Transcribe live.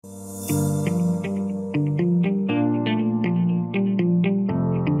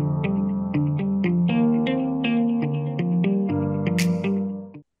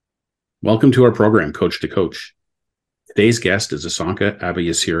Welcome to our program, Coach to Coach. Today's guest is Asanka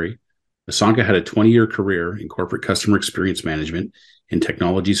Abayasiri. Asanka had a 20-year career in corporate customer experience management and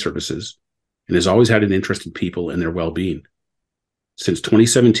technology services, and has always had an interest in people and their well-being. Since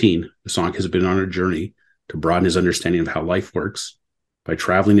 2017, Asanka has been on a journey to broaden his understanding of how life works by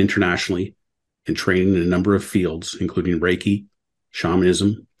traveling internationally and training in a number of fields, including Reiki,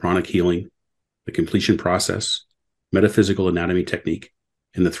 Shamanism, Pranic Healing, the completion process, Metaphysical Anatomy Technique,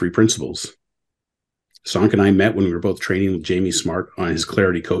 and the three principles. Asanka and I met when we were both training with Jamie Smart on his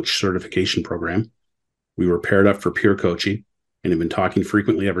Clarity Coach certification program. We were paired up for peer coaching and have been talking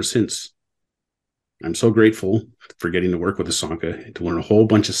frequently ever since. I'm so grateful for getting to work with Asanka and to learn a whole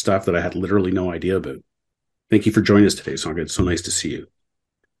bunch of stuff that I had literally no idea about. Thank you for joining us today, Asanka. It's so nice to see you.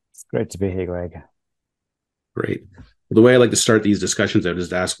 It's great to be here, Greg. Great. Well, the way I like to start these discussions out is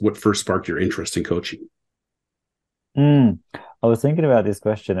to ask what first sparked your interest in coaching? I was thinking about this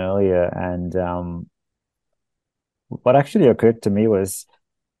question earlier, and what actually occurred to me was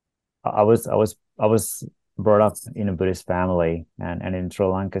I was brought up in a Buddhist family, and in Sri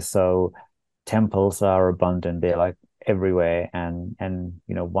Lanka, so temples are abundant. They're like everywhere, and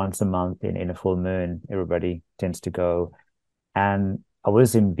once a month in a full moon, everybody tends to go. And I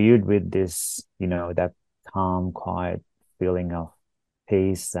was imbued with this, that calm, quiet feeling of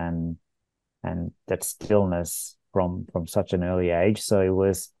peace and that stillness from such an early age. So it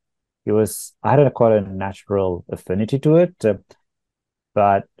was I had quite a natural affinity to it.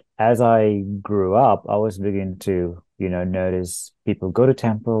 But as I grew up, I was beginning to, notice people go to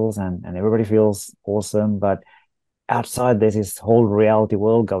temples and everybody feels awesome, but outside there's this whole reality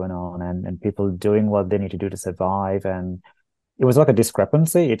world going on, and people doing what they need to do to survive. And it was like a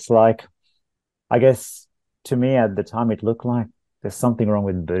discrepancy. It's like, I guess to me at the time, it looked like there's something wrong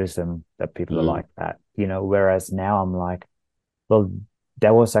with Buddhism that people are like that, whereas now I'm like, well,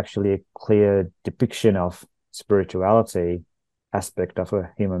 that was actually a clear depiction of spirituality aspect of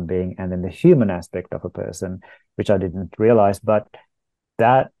a human being, and then the human aspect of a person, which I didn't realize. But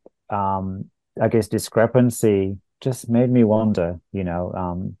that, I guess, discrepancy just made me wonder,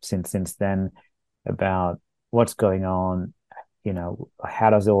 since then, about what's going on, how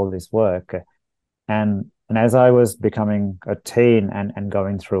does all this work? And as I was becoming a teen and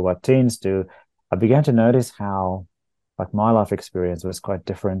going through what teens do, I began to notice how, like, my life experience was quite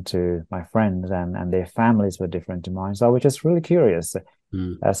different to my friends, and their families were different to mine. So I was just really curious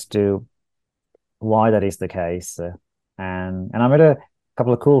as to why that is the case. And I met a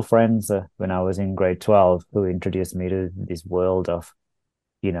couple of cool friends when I was in grade 12 who introduced me to this world of,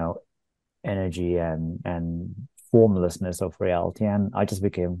 energy and formlessness of reality. And I just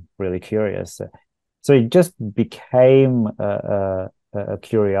became really curious. So it just became a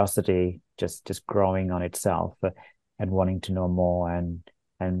curiosity, just growing on itself, and wanting to know more. And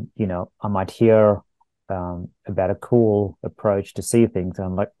I might hear about a cool approach to see things, and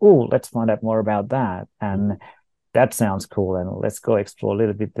I'm like, oh, let's find out more about that. And that sounds cool, and let's go explore a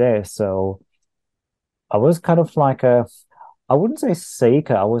little bit there. So I was kind of like I wouldn't say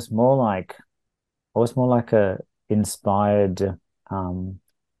seeker. I was more like a inspired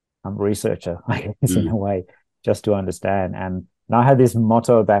researcher, I guess, in a way, just to understand. And I had this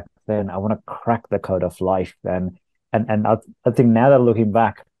motto back then: I want to crack the code of life. And I think now that looking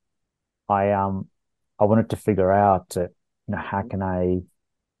back, I wanted to figure out, how can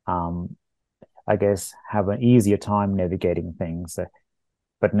I guess, have an easier time navigating things.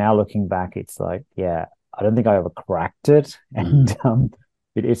 But now looking back, it's like, yeah, I don't think I ever cracked it. And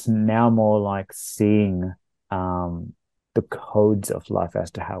it's now more like seeing the codes of life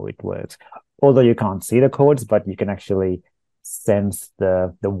as to how it works. Although you can't see the codes, but you can actually sense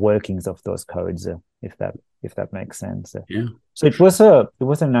the workings of those codes, if that makes sense. Yeah. So it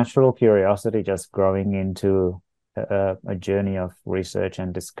was a natural curiosity, just growing into a journey of research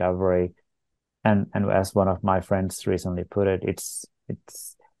and discovery. And as one of my friends recently put it, it's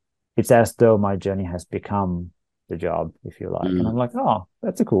as though my journey has become the job, if you like. And I'm like, oh,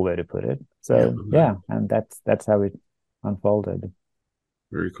 that's a cool way to put it. So yeah, and that's how it unfolded.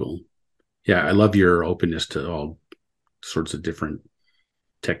 Very cool. Yeah, I love your openness to all sorts of different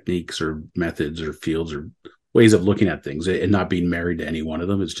techniques or methods or fields or ways of looking at things, and not being married to any one of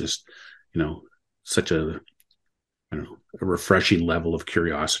them. It's just, such a refreshing level of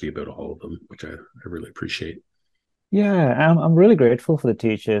curiosity about all of them, which I really appreciate. Yeah, I'm really grateful for the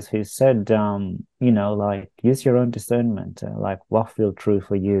teachers who said, like, use your own discernment, like what feels true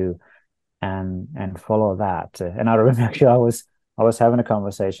for you, and follow that. And I remember actually I was having a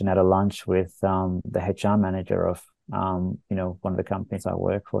conversation at a lunch with the HR manager of one of the companies I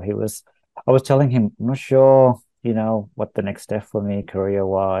work for. I was telling him, I'm not sure what the next step for me career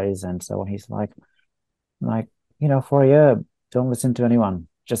wise and so on. He's like, for a year, don't listen to anyone.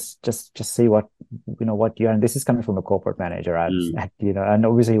 Just see what you're, and this is coming from a corporate manager Mm. and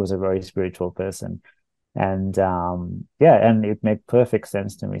obviously he was a very spiritual person. And yeah, and it made perfect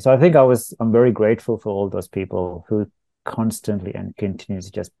sense to me. So I think I'm very grateful for all those people who constantly and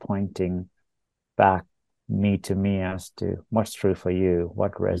continuously just pointing back me as to what's true for you,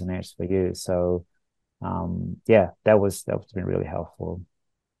 what resonates for you. So yeah, that's been really helpful.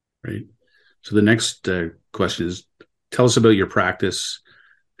 Right. So the next question is, tell us about your practice,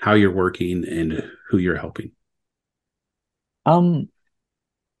 how you're working, and who you're helping. Um,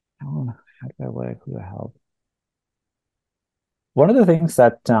 how do I work with help? One of the things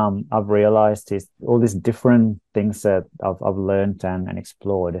that I've realized is all these different things that I've learned and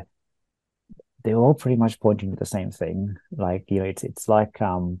explored. They're all pretty much pointing to the same thing. Like, it's like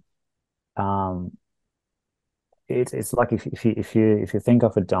um it's like if you think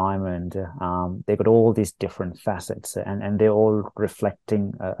of a diamond, they've got all these different facets, and they're all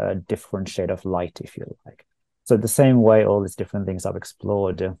reflecting a different shade of light, if you like. So the same way, all these different things I've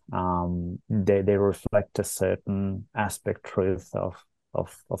explored, they reflect a certain aspect truth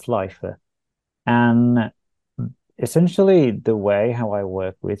of life, and essentially the way how I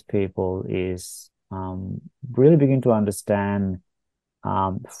work with people is really begin to understand,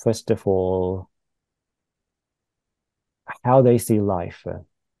 first of all, how they see life,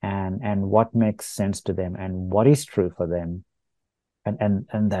 and what makes sense to them and what is true for them,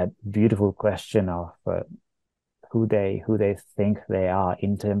 and that beautiful question of who they think they are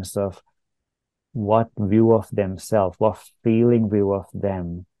in terms of what view of themselves, what feeling view of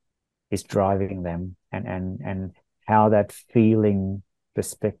them is driving them, and how that feeling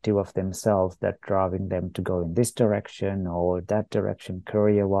perspective of themselves that driving them to go in this direction or that direction,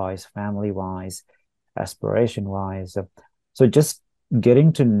 career wise, family wise, aspiration wise. So just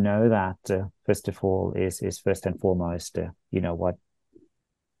getting to know that, first of all, is first and foremost,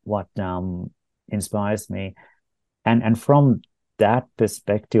 what inspires me, and from that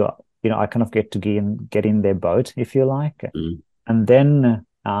perspective, I kind of get in their boat, if you like, Mm. and then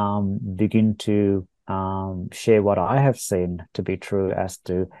begin to share what I have seen to be true as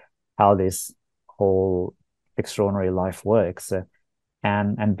to how this whole extraordinary life works.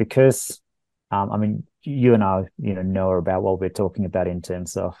 And because I mean, you and I, know about what we're talking about in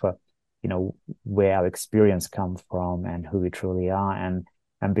terms of where our experience comes from and who we truly are, and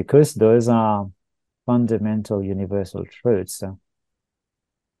because those are fundamental universal truths,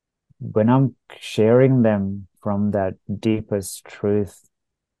 when I'm sharing them from that deepest truth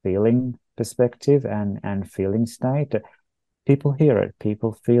feeling perspective and feeling state, people hear it,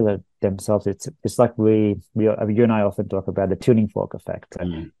 people feel it themselves. It's like you and I often talk about the tuning fork effect.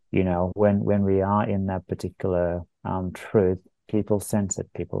 Mm. When we are in that particular truth, people sense it,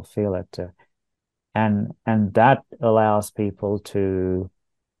 people feel it, and that allows people to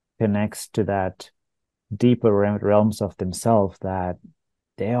connect to that deeper realms of themselves that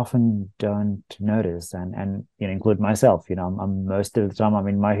they often don't notice, and include myself. I'm most of the time I'm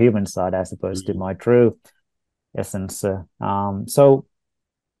in my human side as opposed to Mm. my true essence. So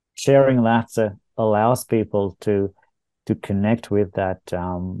sharing that allows people to connect with that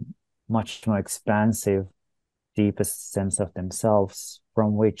much more expansive, deepest sense of themselves,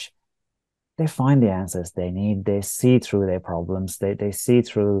 from which they find the answers they need. They see through their problems. They see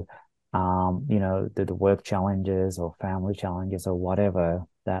through, the work challenges or family challenges or whatever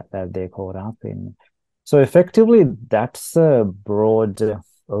that they're caught up in. So effectively, that's a broad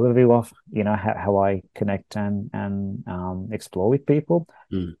overview of how I connect and explore with people.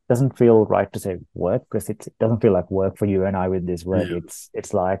 Mm. Doesn't feel right to say work because it doesn't feel like work for you and I with this work. Yeah.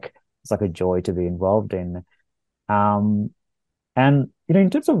 It's like a joy to be involved in. Um, and in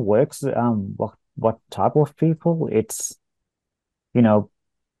terms of works, what type of people? It's you know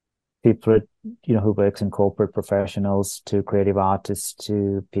people who works in corporate professionals, to creative artists,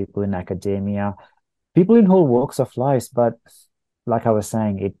 to people in academia, people in whole walks of life. But like I was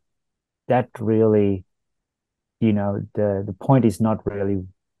saying, it that really, the point is not really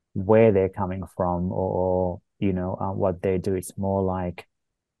where they're coming from, or what they do. It's more like,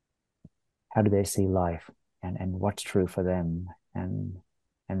 how do they see life, and what's true for them, and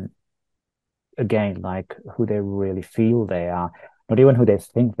again, like, who they really feel they are, not even who they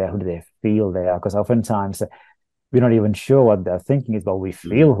think they are, who do they feel they are, because oftentimes we're not even sure what they're thinking is, but we Mm.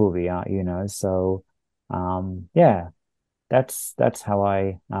 feel who we are. So yeah, that's how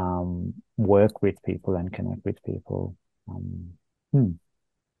I work with people and connect with people. um, hmm.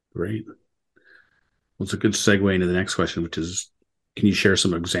 Great. Well, it's a good segue into the next question, which is, can you share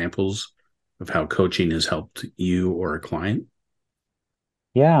some examples of how coaching has helped you or a client?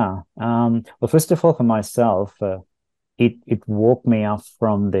 Yeah. Well, first of all, for myself, it woke me up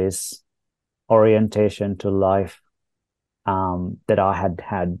from this orientation to life that I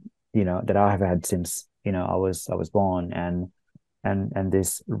had, that I have had since, I was born, and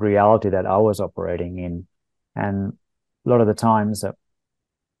this reality that I was operating in. And a lot of the times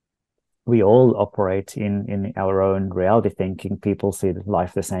we all operate in our own reality thinking. People see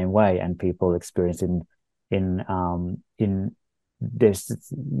life the same way, and people experience in this,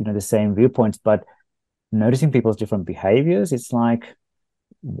 the same viewpoints. But noticing people's different behaviors, it's like,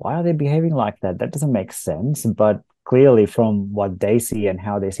 why are they behaving like that? That doesn't make sense. But clearly, from what they see and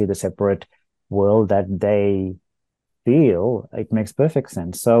how they see the separate world that they feel, it makes perfect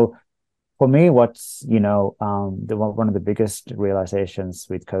sense. So for me, what's, one of the biggest realizations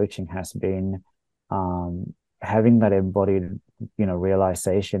with coaching has been having that embodied,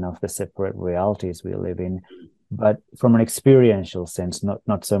 realization of the separate realities we live in, but from an experiential sense,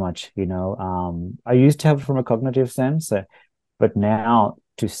 not so much, I used to have it from a cognitive sense, but now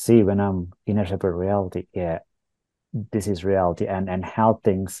to see when I'm in a separate reality, yeah, this is reality, and how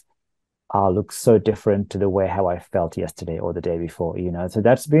things look so different to the way how I felt yesterday or the day before, So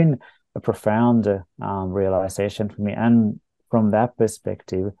that's been a profound realization for me. And from that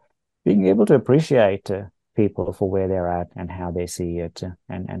perspective, being able to appreciate people for where they're at and how they see it,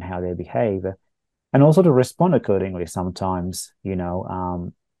 and how they behave, and also to respond accordingly sometimes,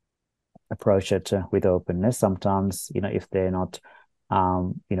 approach it with openness. Sometimes, if they're not,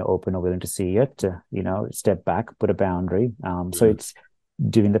 open or willing to see it, step back, put a boundary. So it's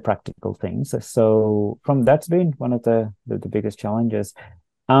doing the practical things. So from that's been one of the biggest challenges.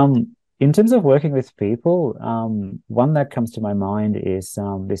 In terms of working with people, one that comes to my mind is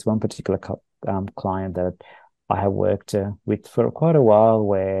this one particular client that I have worked with for quite a while,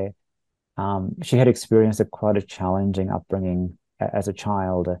 where she had experienced quite a challenging upbringing as a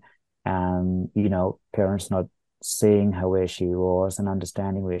child, and parents not seeing her where she was and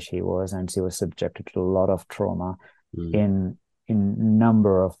understanding where she was, and she was subjected to a lot of trauma in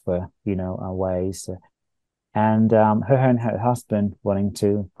number of ways, and her and her husband wanting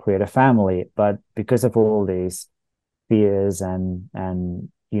to create a family, but because of all these fears and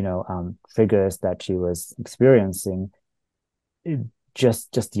triggers that she was experiencing,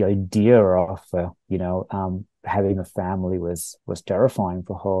 just the idea of having a family was terrifying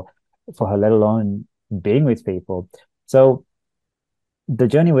for her, let alone being with people. So the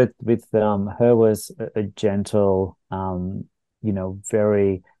journey with her was a gentle,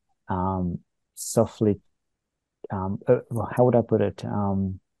 very softly, how would I put it?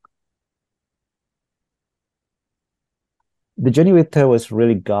 The journey with her was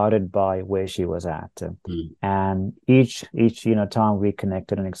really guided by where she was at, and each time we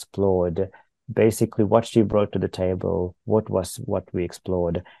connected and explored basically what she brought to the table, what we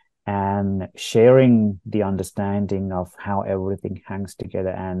explored, and sharing the understanding of how everything hangs together,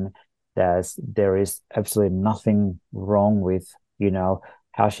 and there is absolutely nothing wrong with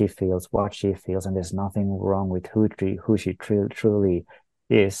how she feels, what she feels, and there's nothing wrong with who she truly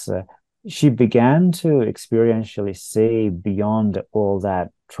is. She began to experientially see beyond all that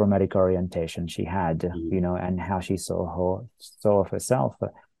traumatic orientation she had, and how she saw of herself.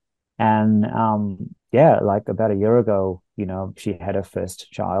 And yeah, like about a year ago, she had her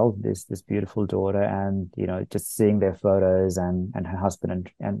first child, this beautiful daughter, and just seeing their photos, and her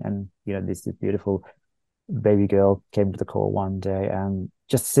husband, and this beautiful baby girl came to the call one day, and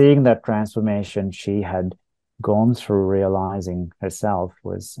just seeing that transformation she had gone through, realizing herself,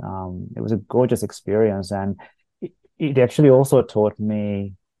 was it was a gorgeous experience. And it actually also taught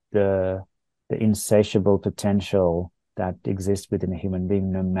me the insatiable potential that exists within a human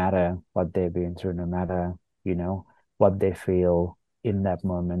being, no matter what they've been through, no matter what they feel in that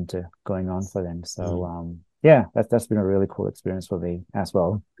moment going on for them. So yeah, that's been a really cool experience for me as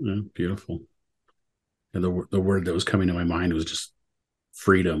well. Beautiful. And the word that was coming to my mind was just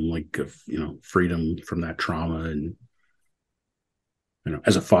freedom, like freedom from that trauma. And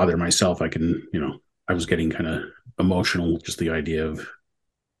as a father myself, I can I was getting kind of emotional, just the idea of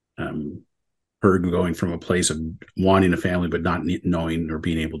her going from a place of wanting a family but not knowing or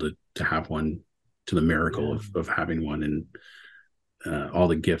being able to have one, to the miracle of having one, and all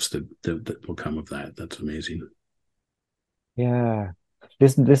the gifts that will come of that. That's amazing. Yeah.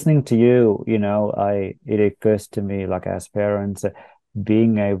 Listening to you, it occurs to me, like, as parents,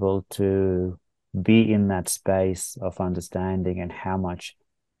 being able to be in that space of understanding and how much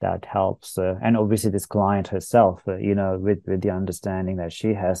that helps. And obviously this client herself, with the understanding that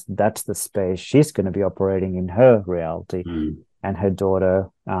she has, that's the space she's going to be operating in her reality. and her daughter,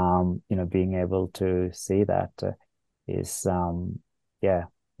 being able to see that is, yeah,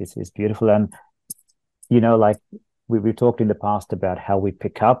 is beautiful. And, like we've talked in the past about how we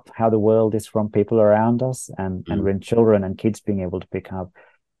pick up how the world is from people around us, and when children and kids being able to pick up,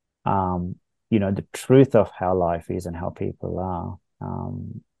 the truth of how life is and how people are,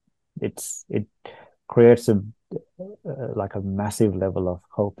 it creates like a massive level of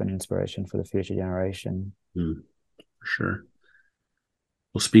hope and inspiration for the future generation. For sure.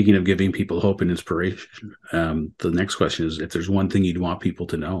 Well, speaking of giving people hope and inspiration, the next question is, if there's one thing you'd want people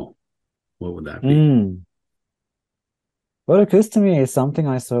to know, what would that be? What occurs to me is something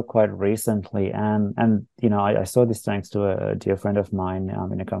I saw quite recently, and I saw this thanks to a dear friend of mine,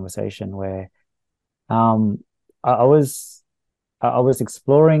 in a conversation where um, I was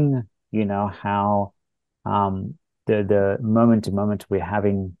exploring, how the moment to moment we're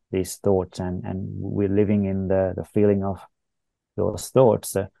having these thoughts, and we're living in the feeling of those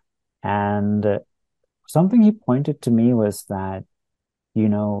thoughts. And something he pointed to me was that,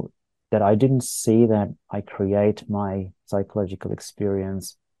 that I didn't see that I create my psychological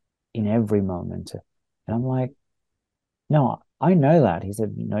experience in every moment. And I'm like, no, I know that. He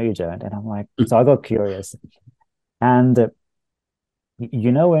said, no, you don't. And I'm like, so I got curious. And,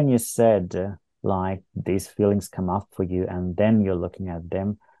 when you said, like, these feelings come up for you and then you're looking at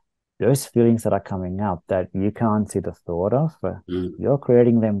them, those feelings that are coming up that you can't see the thought of, you're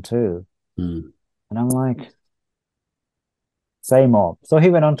creating them too. And I'm like, say more. So he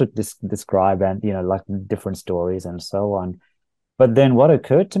went on to describe, and like different stories and so on. But then what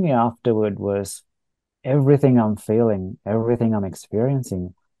occurred to me afterward was everything I'm feeling, everything I'm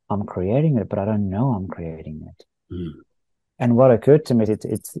experiencing, I'm creating it, but I don't know I'm creating it. And what occurred to me,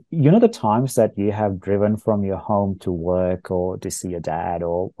 it's the times that you have driven from your home to work or to see your dad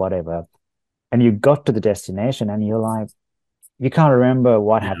or whatever, and you got to the destination and you're like, you can't remember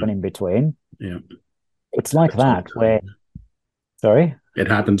what happened in between. Yeah. It's like that where, sorry? It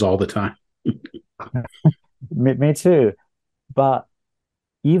happens all the time. Me too. But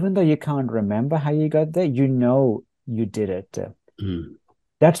even though you can't remember how you got there, you did it.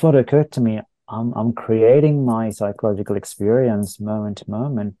 That's what occurred to me. I'm creating my psychological experience moment to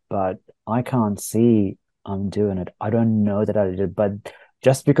moment, but I can't see I'm doing it. I don't know that I did it, but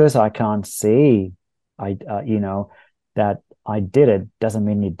just because I can't see, that I did it doesn't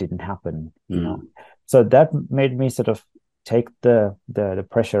mean it didn't happen. So that made me sort of take the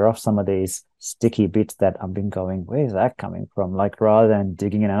pressure off some of these sticky bits that I've been going, where's that coming from? Like, rather than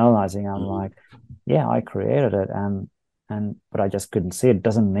digging and analyzing, I'm like, yeah, I created it, but I just couldn't see it.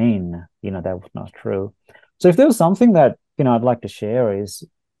 Doesn't mean, that was not true. So if there was something that, I'd like to share is,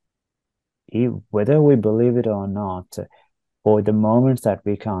 whether we believe it or not, or the moments that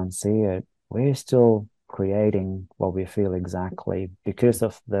we can't see it, we're still creating what we feel exactly because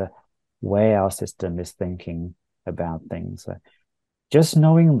of the way our system is thinking about things. Just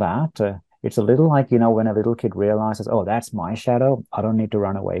knowing that, it's a little like, when a little kid realizes, oh, that's my shadow, I don't need to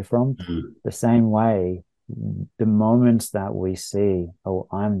run away from. The same way, the moments that we see, oh,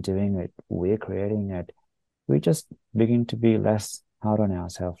 I'm doing it, we're creating it, we just begin to be less hard on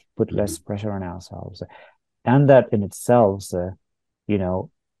ourselves, put less pressure on ourselves. And that in itself,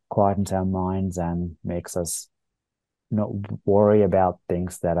 quietens our minds and makes us not worry about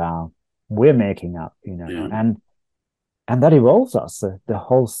things that we're making up, and that evolves us. The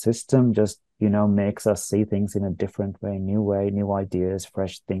whole system just, makes us see things in a different way, new ideas,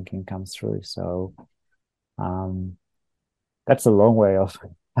 fresh thinking comes through. So that's a long way of,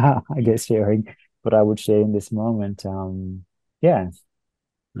 I guess, sharing what I would share in this moment. Yeah.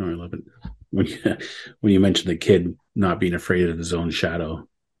 Oh, I love it. When you mentioned the kid not being afraid of his own shadow,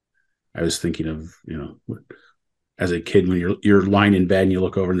 I was thinking of, as a kid, when you're lying in bed and you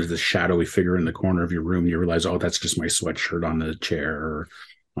look over and there's this shadowy figure in the corner of your room, you realize, oh, that's just my sweatshirt on the chair or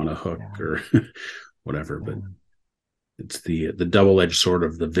on a hook or whatever. But it's the double-edged sword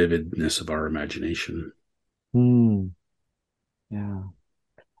of the vividness of our imagination. Yeah.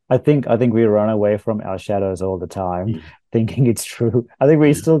 I think we run away from our shadows all the time, thinking it's true. I think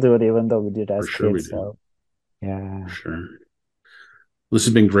we still do it, even though we did as kids. So, yeah. For sure. This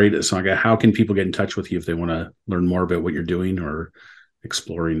has been great, Asanka. How can people get in touch with you if they want to learn more about what you're doing or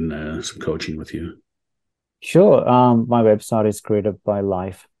exploring some coaching with you? Sure. My website is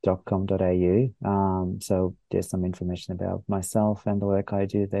creativelylife.com.au. So there's some information about myself and the work I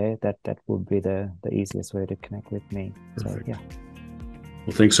do there. That would be the easiest way to connect with me. Perfect. So, yeah.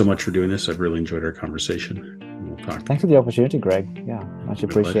 Well, thanks so much for doing this. I've really enjoyed our conversation. We'll talk. Thanks for the opportunity, Greg. Yeah, much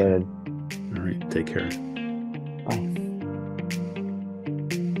appreciated. All right. Take care. Bye.